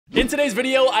In today's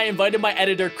video, I invited my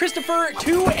editor, Christopher,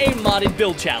 to a modded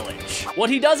build challenge. What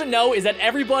he doesn't know is that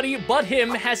everybody but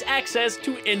him has access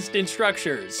to instant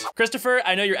structures. Christopher,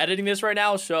 I know you're editing this right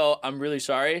now, so I'm really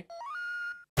sorry.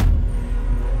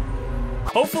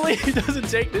 Hopefully, he doesn't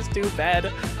take this too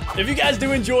bad. If you guys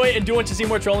do enjoy and do want to see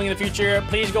more trolling in the future,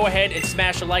 please go ahead and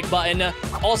smash the like button.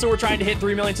 Also, we're trying to hit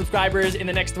 3 million subscribers in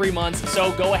the next 3 months,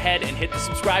 so go ahead and hit the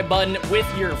subscribe button with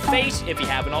your face if you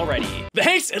haven't already.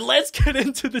 Thanks, and let's get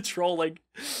into the trolling.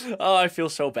 Oh, I feel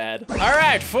so bad. All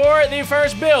right, for the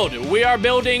first build, we are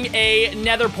building a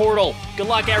nether portal. Good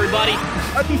luck, everybody.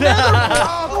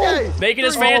 Make it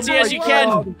as fancy as you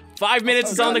can. 5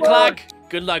 minutes is on the clock.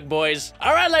 Good luck, boys.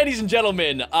 All right, ladies and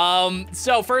gentlemen.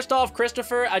 So first off,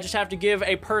 Christopher, I just have to give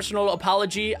a personal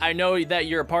apology. I know that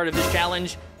you're a part of this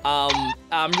challenge.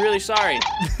 I'm really sorry,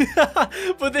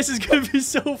 but this is gonna be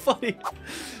so funny.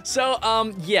 So,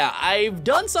 yeah, I've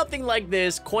done something like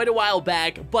this quite a while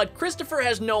back, but Christopher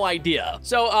has no idea.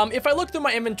 So, if I look through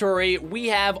my inventory, we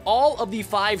have all of the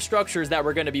 5 structures that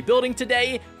we're gonna be building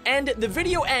today, and the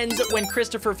video ends when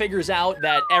Christopher figures out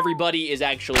that everybody is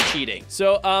actually cheating.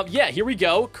 So, yeah, here we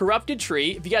go. Corrupted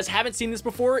tree. If you guys haven't seen this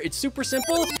before, it's super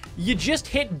simple. You just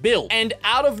hit build, and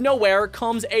out of nowhere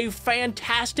comes a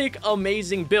fantastic,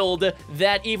 amazing build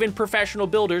that even professional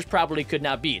builders probably could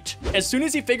not beat. As soon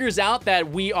as he figures out that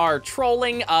we are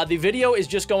trolling, the video is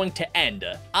just going to end.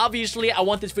 Obviously, I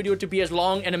want this video to be as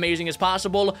long and amazing as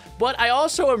possible, but I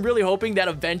also am really hoping that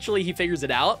eventually he figures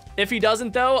it out. If he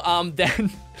doesn't though,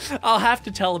 then I'll have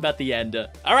to tell him at the end.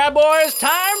 All right, boys,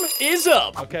 time is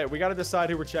up. Okay, we got to decide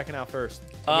who we're checking out first.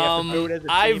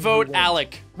 I vote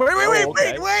Alec.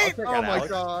 Wait. Oh my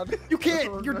God. You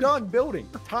can't. You're done building.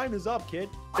 Time is up, kid.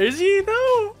 Is he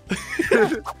though?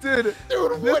 Dude,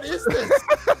 what is this?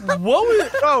 What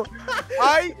was? No,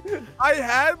 I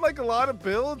had like a lot of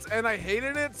builds and I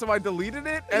hated it, so I deleted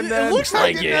it. And then it looks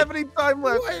like I didn't have any time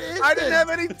left. I didn't have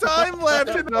any time left.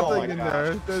 There's nothing in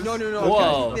there. No.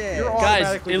 Whoa,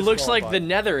 guys, it looks like the disqualified.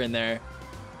 nether in there.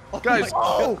 Guys,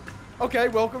 Okay,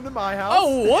 welcome to my house.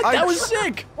 Oh, what? That was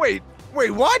sick. Wait,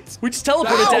 what? We just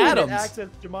teleported to Adam's. Access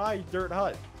to my dirt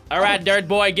hut. All right, dirt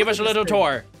boy, give us a little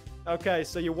tour. Okay,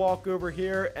 so you walk over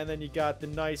here, and then you got the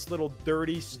nice little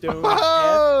dirty stone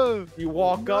Oh, path. You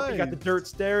walk up, you got the dirt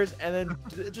stairs, and then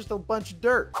just a bunch of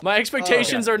dirt. My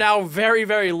expectations are now very,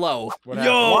 very low. What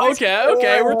Yo, happened?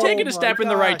 okay, we're Oh taking a my step in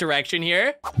the right God. direction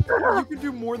here. You can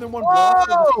do more than one block.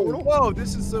 whoa,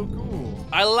 this is so cool.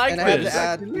 I like And I had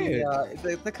to this.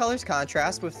 add the colors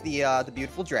contrast with the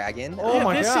beautiful dragon. Oh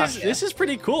my gosh. This is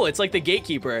pretty cool. It's like the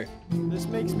gatekeeper. This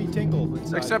makes me tingle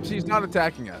inside. Except he's not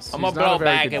attacking us. I'm He's gonna not a blow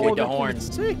very back good and guy. with the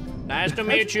horns. Sick. Nice to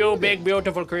meet you, big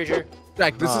beautiful creature.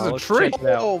 Jack, this is a Let's tree. check it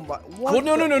out. Oh my! What Well,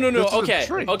 no. This is a Okay,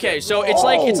 tree. okay. So it's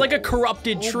like a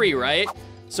corrupted tree, right?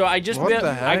 So I just What built. the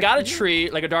I heck? got a tree,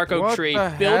 like a dark oak What tree,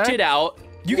 the built heck? it out.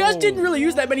 You guys didn't really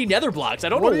use that many nether blocks. I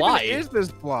don't What know even why. is this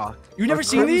block? You never A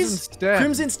seen crimson these? stem.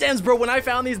 Crimson stems, bro. When I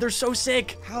found these, they're so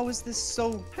sick. How is this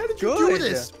so How did you good? do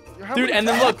this? How Dude, many and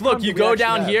then times look, do you we go actually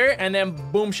down have? here, and then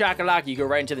boom shakalaka, you go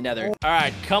right into the nether. All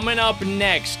right, coming up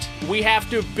next, we have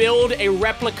to build a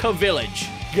replica village.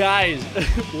 Guys,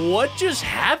 what just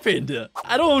happened?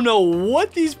 I don't know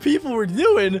what these people were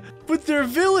doing, but their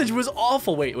village was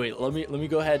awful. Wait, let me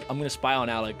go ahead. I'm gonna spy on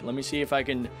Alec. Let me see if I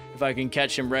can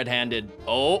catch him red-handed.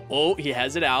 Oh, he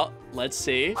has it out. Let's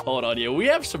see. Hold on, yeah, we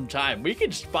have some time. We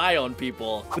can spy on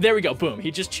people. But there we go, boom. He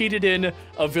just cheated in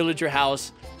a villager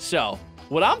house. So,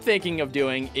 what I'm thinking of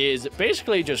doing is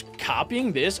basically just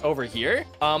copying this over here.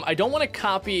 I don't want to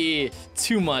copy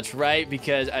too much, right?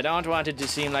 Because I don't want it to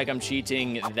seem like I'm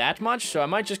cheating that much. So I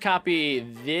might just copy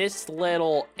this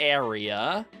little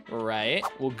area, right?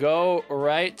 We'll go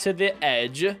right to the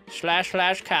edge,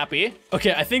 / copy.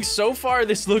 Okay, I think so far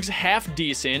this looks half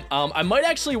decent. I might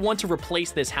actually want to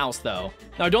replace this house though.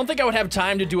 Now, I don't think I would have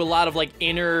time to do a lot of like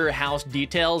inner house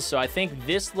details. So I think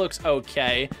this looks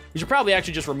okay. We should probably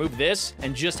actually just remove this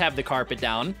and just have the carpet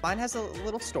down. Mine has a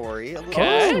little story, a little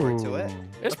Okay. story to it.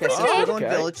 It's Okay, pretty so we're good. going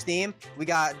Okay. village theme. We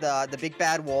got the big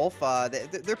bad wolf.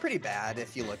 They're pretty bad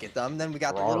if you look at them. Then we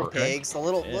got the little Okay. pigs, the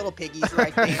little piggies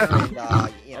right there.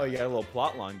 And, you know, Oh, you got a little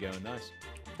plot line going. Nice.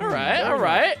 All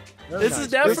right. Very This nice. is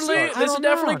definitely I don't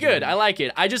definitely know, good. dude. I like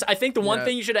it. I think the one Yeah.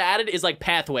 thing you should have added is like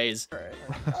pathways. all right.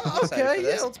 I'm excited for Okay, yeah,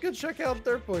 this. let's go check out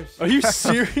their place. Are you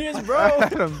serious, bro?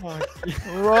 Adam,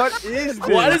 what is this?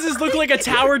 Why does this look like a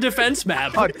tower defense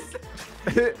map? Hut.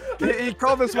 he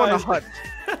called this one a hut.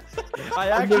 I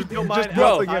actually built mine just Bro,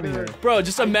 nothing outside in of here. the- Bro,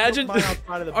 just I built imagine. mine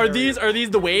outside of the Are barrier. these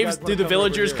the waves? guys wanna Do the come over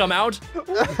villagers here? come out?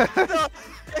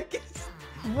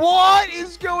 What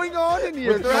is going on in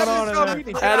here? What's going on in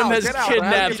there? Get Adam out, has get out,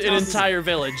 kidnapped Adam. an entire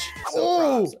village.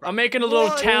 Oh, I'm making a little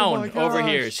What? Oh town my over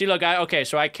here. gosh. See, look, okay,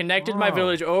 so I connected my Oh.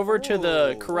 village over to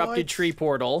the corrupted what? tree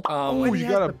portal. Oh, he you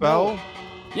has got a the bell?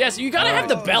 Yes, you gotta have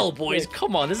the bell, boys.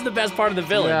 Come on, this is the best part of the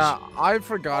village. Yeah, I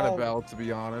forgot Oh. a bell, to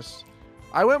be honest.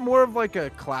 I went more of like a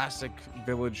classic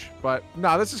village, but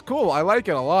no, this is cool. I like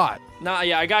it a lot. Nah,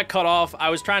 yeah, I got cut off. I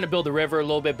was trying to build the river a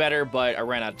little bit better, but I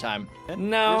ran out of time.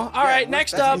 No. All right,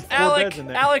 next up, four Alec. beds in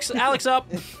there. Alex up.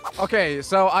 Okay,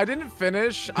 so I didn't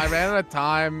finish. I ran out of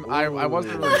time. I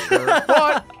wasn't Ooh. really sure.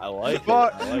 But I like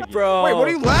But- it. I like it. Bro. wait, what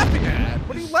are you laughing at?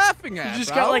 What are you laughing at? You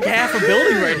just bro? got like half a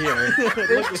building right here.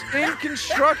 It's in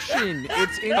construction.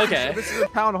 It's in. Okay. This is a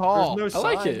town hall. There's no I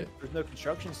like sign. it. There's no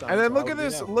construction sign. And then so look how at would we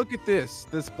this. know? Look at this.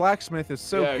 This blacksmith is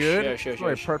so Yeah, good. sure, It's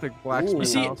really a perfect blacksmith You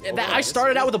see, house. I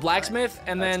started out with a blacksmith,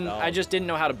 and That's then dumb. I just didn't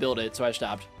know how to build it, so I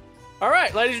stopped. All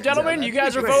right, ladies and gentlemen, you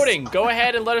guys are great. voting. Go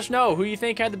ahead and let us know who you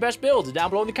think had the best builds down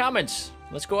below in the comments.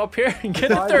 Let's go up here and get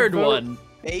the third one.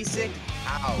 Basic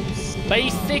house.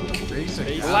 Basic.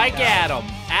 Basic. Like Adam.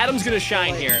 Adam's gonna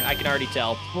shine here, I can already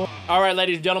tell. All right,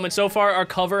 ladies and gentlemen, so far our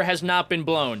cover has not been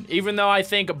blown. Even though I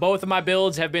think both of my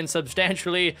builds have been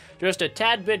substantially just a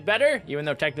tad bit better, even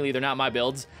though technically they're not my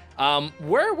builds,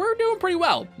 we're doing pretty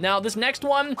well. Now, this next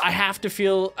one, I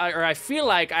feel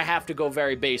like I have to go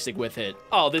very basic with it.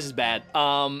 Oh, this is bad.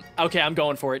 Okay, I'm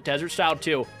going for it. Desert style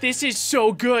 2. This is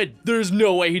so good. There's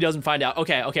no way he doesn't find out.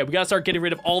 Okay, we gotta start getting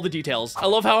rid of all the details. I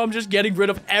love how I'm just getting rid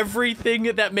of everything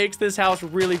that makes this house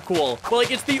really cool. But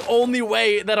like, it's the only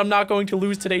way that I'm not going to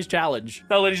lose today's challenge.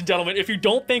 Now, ladies and gentlemen, if you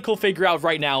don't think he'll figure out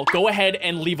right now, go ahead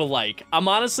and leave a like. I'm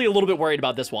honestly a little bit worried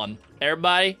about this one.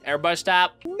 Everybody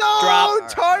stop. No, Drop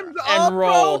time's and up,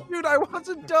 roll. bro, dude. I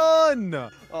wasn't done.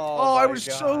 Oh, I my was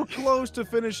God. so close to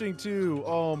finishing too.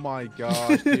 Oh my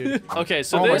gosh, dude. Okay,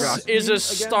 so Oh my this gosh. is a Again?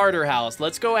 starter house.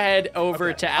 Let's go ahead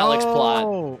over to Alex plot.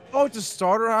 Oh, it's a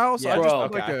starter house. Yeah, I Bro. just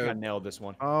okay, like I think I a. nailed this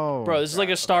one. Oh, Bro, this is like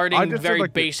a I starting, just did very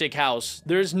like the- basic house.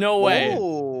 There's no way.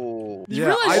 Oh. You yeah,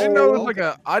 realize- I didn't know it was Oh, like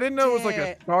a. I didn't know it was like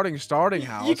a starting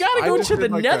house. You gotta I go just to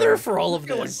did the like nether a- for all of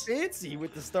Going this. fancy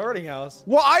with the starting house.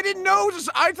 Well, I didn't know.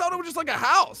 I thought it was just like a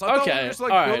house. I thought we Okay, were just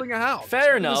like all right. building a house.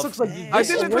 Fair This enough. looks like I I this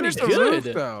didn't is already finish the good.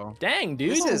 roof though. Dang,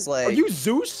 dude. This is like. Are you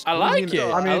Zeus? I like it.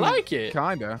 I I mean, like it.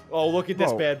 Kinda. Oh, look at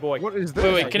this Whoa, bad boy. What is this?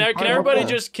 Wait, can I everybody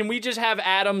know. can we just have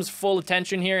Adam's full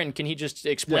attention here, and can he just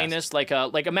explain Yes. this?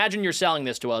 Like imagine you're selling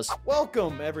this to us.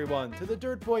 Welcome, everyone, to the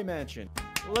Dirt Boy Mansion.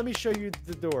 Let me show you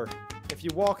the door. If you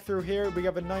walk through here, we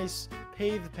have a nice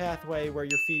paved pathway where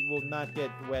your feet will not get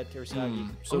wet or soggy.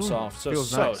 So Ooh, soft, so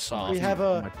feels nice. soft. We have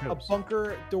My a toes.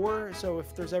 bunker door, so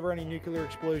if there's ever any nuclear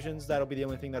explosions, that'll be the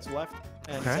only thing that's left.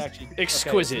 And it's Okay. actually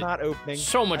Exquisite. Okay, it's not opening.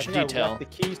 So much I think detail. I left the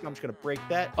key, so I'm just gonna break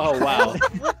that. Oh wow.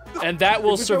 And that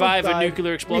will If we go survive a inside,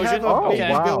 nuclear We explosion. have a Oh, baby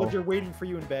Okay. wow. villager waiting for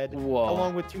you in bed, Whoa.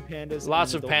 along with 2 pandas.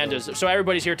 Lots and of an adult pandas. villager. So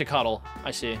everybody's here to cuddle.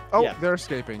 I see. Oh, Yeah. they're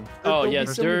escaping. Oh There'll be yeah,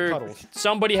 so many there. cuddles.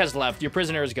 Somebody has left. Your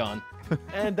prisoner is gone.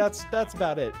 And that's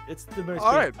about it. It's the most.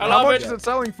 All right. I How love much it. is it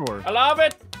selling for? I love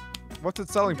it. What's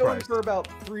its selling Going price? for about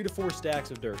 3 to 4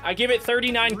 stacks of dirt. I give it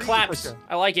 39 claps. Okay.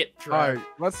 I like it. All right.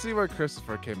 Let's see what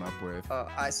Christopher came up with.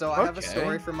 So I have a Okay.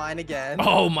 story for mine again.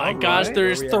 Oh my All gosh, right.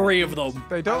 there's Where we at? 3 of them.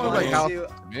 They don't I look like wanted houses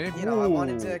to- to me. You know, I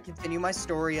wanted Ooh. to continue my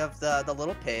story of the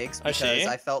little pigs I because see.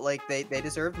 I felt like they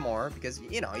deserved more because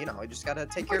you know, I just gotta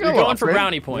take care of You're You're going for welcome.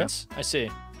 brownie points. I see.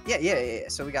 Yeah.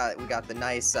 So we got the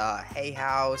nice hay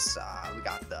house. We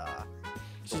got the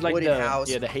This is like wooden the house.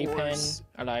 the of hay pen. course.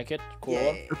 I like it. Cool.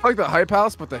 Yeah. It's like the hype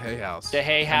house, but the hay house. The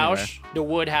hay house, the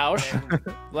wood house.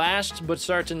 Last but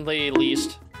certainly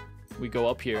least, we go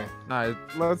up here. Nice.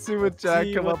 Let's see what Let's Jack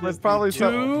see come what up with. this Probably dude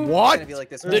some. do. It's What? gonna be like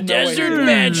this. The There's no way desert to-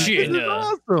 mansion. This is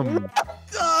awesome.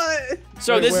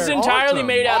 So Wait, this is where? entirely Awesome.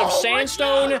 made out of Oh my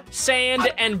sandstone,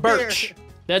 sand, and birch.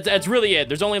 That's really it.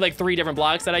 There's only like 3 different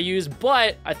blocks that I use,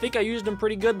 but I think I used them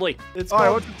pretty goodly. It's All right,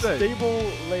 called what's it say?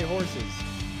 Stable Lay Horses.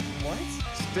 What?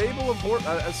 Stable of horse.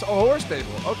 It's a horse stable.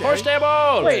 Okay. Horse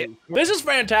stable. Wait. This is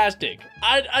fantastic.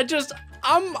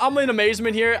 I'm in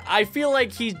amazement here. I feel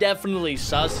like he's definitely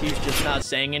sus. He's just not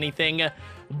saying anything.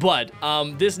 But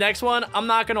this next one, I'm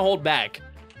not gonna hold back.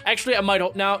 Actually, I might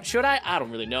hold. Now, should I? I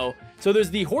don't really know. So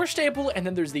there's the horse stable, and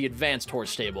then there's the advanced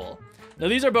horse stable. Now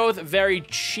these are both very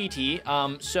cheaty.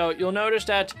 So you'll notice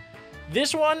that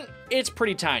this one, it's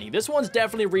pretty tiny. This one's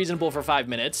definitely reasonable for 5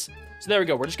 minutes. So there we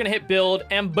go. We're just gonna hit build,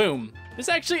 and boom. This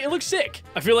actually, it looks sick.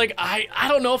 I feel like I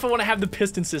don't know if I want to have the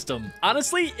piston system.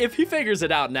 Honestly, if he figures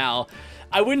it out now,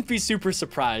 I wouldn't be super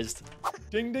surprised.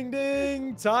 Ding, ding,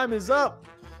 ding. Time is up.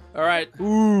 All right,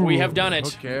 we have done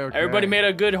it. Okay. Everybody made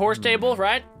a good horse stable,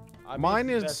 right? I made Mine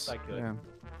the is. best I could. Yeah.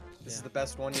 This is the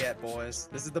best one yet, boys.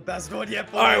 This is the best one yet,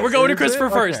 boys. All right, we're going to Is it? Christopher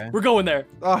first. Okay. We're going there.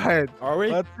 All right. Are we?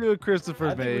 Let's do a Christopher I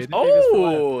think we made. should- Biggest Oh,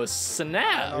 I don't know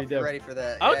snap. if you're ready for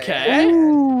that. Okay.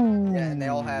 Yeah, and they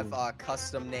all have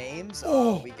custom names.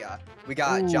 Oh. We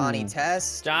got Johnny Ooh.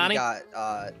 Test. Johnny. We got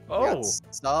Oh.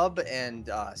 Sub and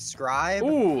Scribe.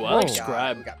 Ooh, I like We got-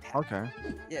 Scribe. We got Pat. Okay.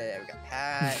 Yeah, we got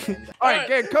Pat. And, All Alright,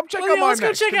 right, gang, come check well, out yeah, mine let's go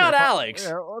next. check Come out here. Alex.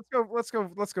 Yeah,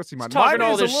 let's go see mine. talking Mine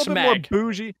all is a this little smack. bit more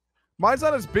bougie. Mine's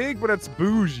not as big, but it's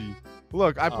bougie.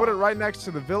 Look, I put it right next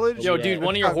to the village. Yo, Yeah. dude, one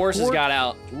of It's your got horses porch. got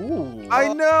out. Ooh.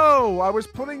 I know. I was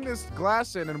putting this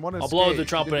glass in and one I'll blow the escaped.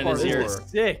 trumpet Didn't in his part ear. door.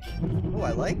 Sick. oh,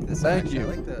 I like this. Thank actually. you. I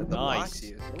like the blocks Nice.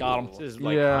 used. Got 'em. Ooh. This is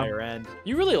like Yeah. higher end.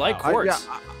 You really like quartz.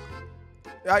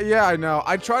 Yeah, I know.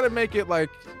 I try to make it like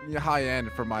high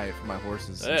end for my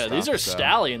horses. and Yeah, these stuff, are so.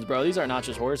 stallions, bro. These are not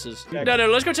just horses. Yeah. No,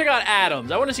 let's go check out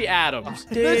Adams. I want to see Adams.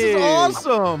 This is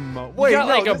awesome. You Wait, got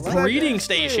no, like a this is breeding sick.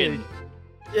 station.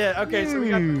 Yeah, okay, so we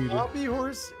got the Dude. zombie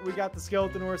horse, we got the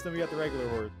skeleton horse, then we got the regular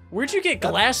horse. Where'd you get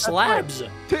glass slabs?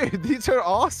 Dude, these are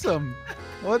awesome.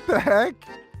 What the heck?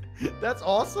 That's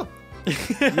awesome.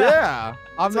 Yeah,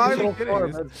 I'm It's like not a even little kidding.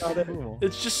 farm, This that's is not it. cool.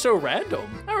 It's just so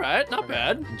random. All right, not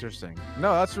bad. Interesting.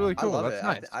 No, that's really cool. I love That's it.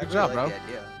 nice. I Good really job, like bro. the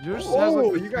idea. Yours Oh, has like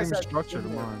you the guys same have structure to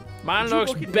similar. mine. Mine Did you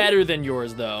looks look at better than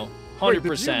yours, though. Wait, did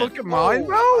you 100%. look at mine, I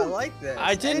bro? like this.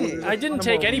 I didn't. Hey. I didn't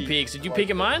take any peeks. Did you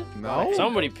peek at mine? No.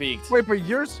 Somebody peeked. Wait, but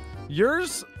yours.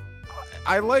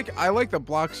 I like the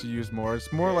blocks you use more.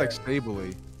 It's more like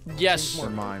stably Yes.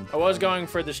 than mine. I was going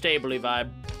for the stably vibe.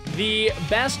 The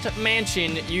best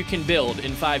mansion you can build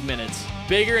in 5 minutes.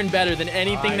 Bigger and better than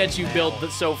anything that you built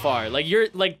so far. Like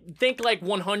think like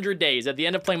 100 days. At the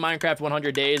end of playing Minecraft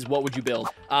 100 days, what would you build?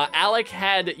 Alec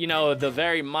had, you know, the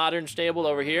very modern stable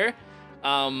over here.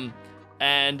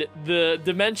 And the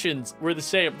dimensions were the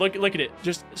same. Look at it,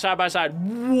 just side by side.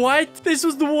 What? This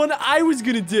was the one I was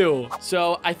gonna do.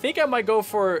 So I think I might go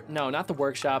for, no, not the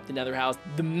workshop, the nether house,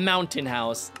 the mountain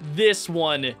house. This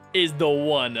one is the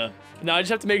one. Now I just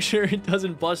have to make sure it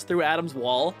doesn't bust through Adam's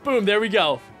wall. Boom, there we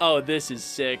go. Oh, this is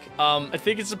sick. I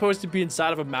think it's supposed to be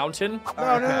inside of a mountain.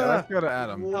 No, let's go to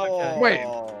Adam. Whoa. Wait,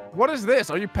 what is this?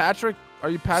 Are you Patrick?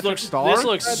 Are you Patrick Star? This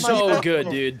looks That's so my- good,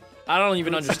 dude. I don't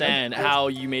even understand how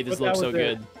you made this But look that so was it.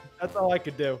 good. That's all I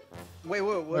could do. Wait,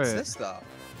 what's Wait. this though?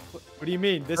 What do you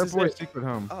mean? This Our is boy's it. secret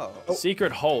home. Oh.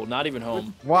 Secret hole, not even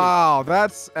home. Wow,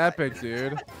 that's epic,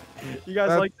 dude. You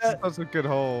guys like that? That's a good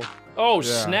hole. Oh,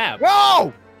 Yeah. snap.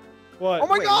 Whoa! What? Oh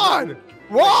my Wait, God!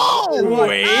 Whoa!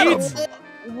 Wait. Adam!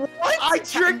 What? I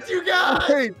tricked you guys!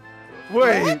 Wait,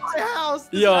 wait. My house!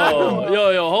 This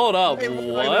Yo, hold up. Wait,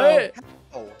 What?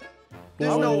 Oh.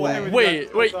 There's no way.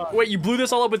 Wait, you blew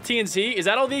this all up with TNT? Is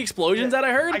that all the explosions that I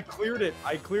I heard? cleared it.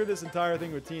 I cleared this entire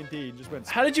thing with TNT and just went.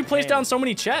 How did you place ham. down so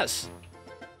many chests?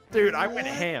 Dude, I went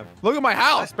ham. Look at my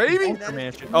house, baby.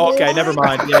 Mansion. Oh, okay, never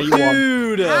mind. Yeah, you won.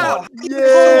 Dude. How?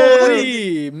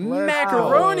 Holy Let's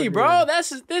macaroni, go, bro.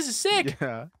 dude. This is sick.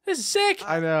 Yeah, This is sick.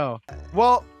 I know.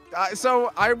 Well,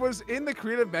 so I was in the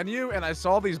creative menu and I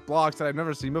saw these blocks that I've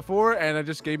never seen before, and it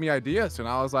just gave me ideas. And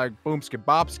I was like, boomski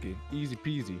bopski, easy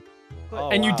peasy. Oh,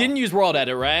 And you wow. didn't use world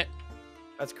edit, right?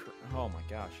 That's oh my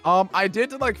gosh. I did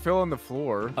to like fill in the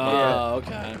floor Oh,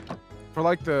 okay. for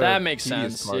like the. That makes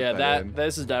tedious sense. parts Yeah, I did.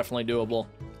 this is definitely doable.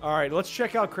 All right, let's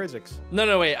check out Krizix.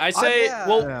 No, wait. I say, yeah.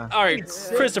 well, Yeah. all right, It's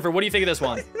Christopher, what do you think of this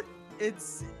one?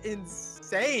 It's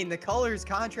insane. The colors,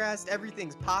 contrast,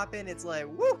 everything's popping. It's like,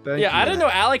 woo. Thank Yeah, I you. didn't know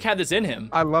Alec had this in him.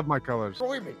 I love my colors.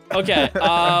 Okay,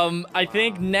 I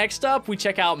think next up we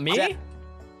check out me.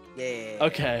 Yeah.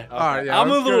 Okay. All right, yeah. I'm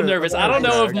a let's little go to- nervous. let's I go don't to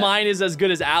know if Alex. mine is as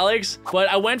good as Alex, but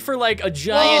I went for like a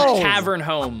giant Whoa. cavern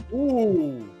home.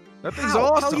 Ooh. That thing's How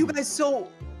awesome. you guys so?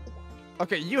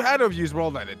 Okay, you had to have used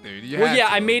world edit, dude. You Well, had yeah,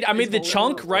 to. I made the Reasonable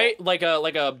chunk, level. right? Like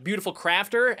a beautiful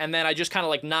crafter, and then I just kind of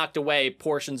like knocked away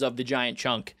portions of the giant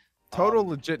chunk. total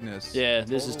legitness. Yeah,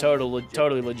 this is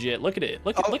totally legit. Look at it.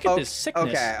 Look at this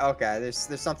sickness. Okay.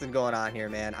 There's something going on here,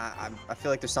 man. I feel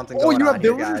like there's something Oh, going you on have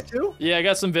here, villagers guys. too? Yeah, I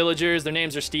got some villagers. Their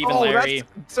names are Steve and Oh, Larry.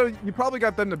 so you probably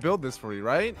got them to build this for you,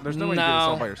 right? There's no way you did this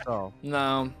all by yourself.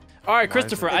 No. All right,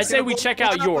 Christopher, I say we check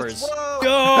out yours. Whoa.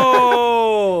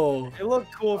 Go! It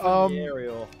looked cool from the Um,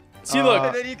 aerial. See, look.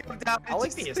 And then you come down. I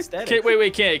like the aesthetic. Okay,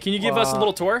 wait, can you give us a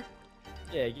little tour?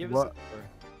 Yeah, give What? us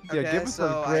Yeah, Okay, give us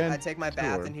so a grand I take my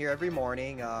bath tour. in here every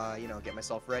morning. You know, get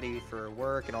myself ready for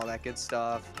work and all that good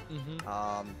stuff.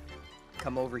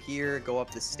 Come over here, go up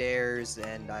the stairs,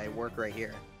 and I work right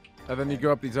here. And then you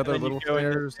go up these other little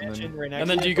stairs, and then. And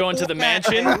then do you go into the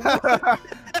mansion?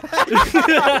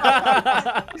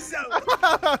 So,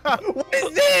 what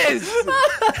is this?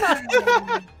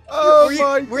 Oh were you,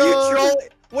 my were you God. trolling?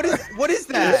 What is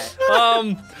that?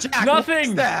 nothing. Jack, What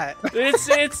is that?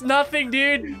 It's nothing,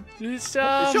 dude. It's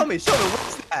Show me.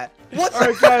 What's that? What's All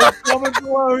right, guys, comment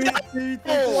below. He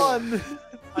won.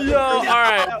 Yo, all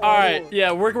right.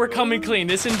 Yeah, we're coming clean.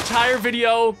 This entire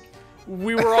video,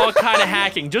 we were all kind of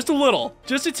hacking, just a little,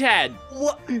 just a tad.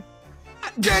 What?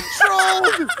 Get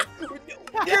trolled!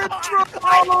 Get trolled!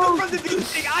 I knew from the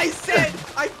beginning. I said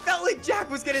I felt like Jack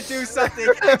was gonna do something.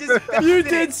 I just You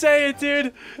did say it,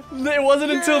 dude. It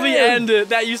wasn't until the end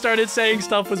that you started saying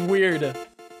stuff was weird.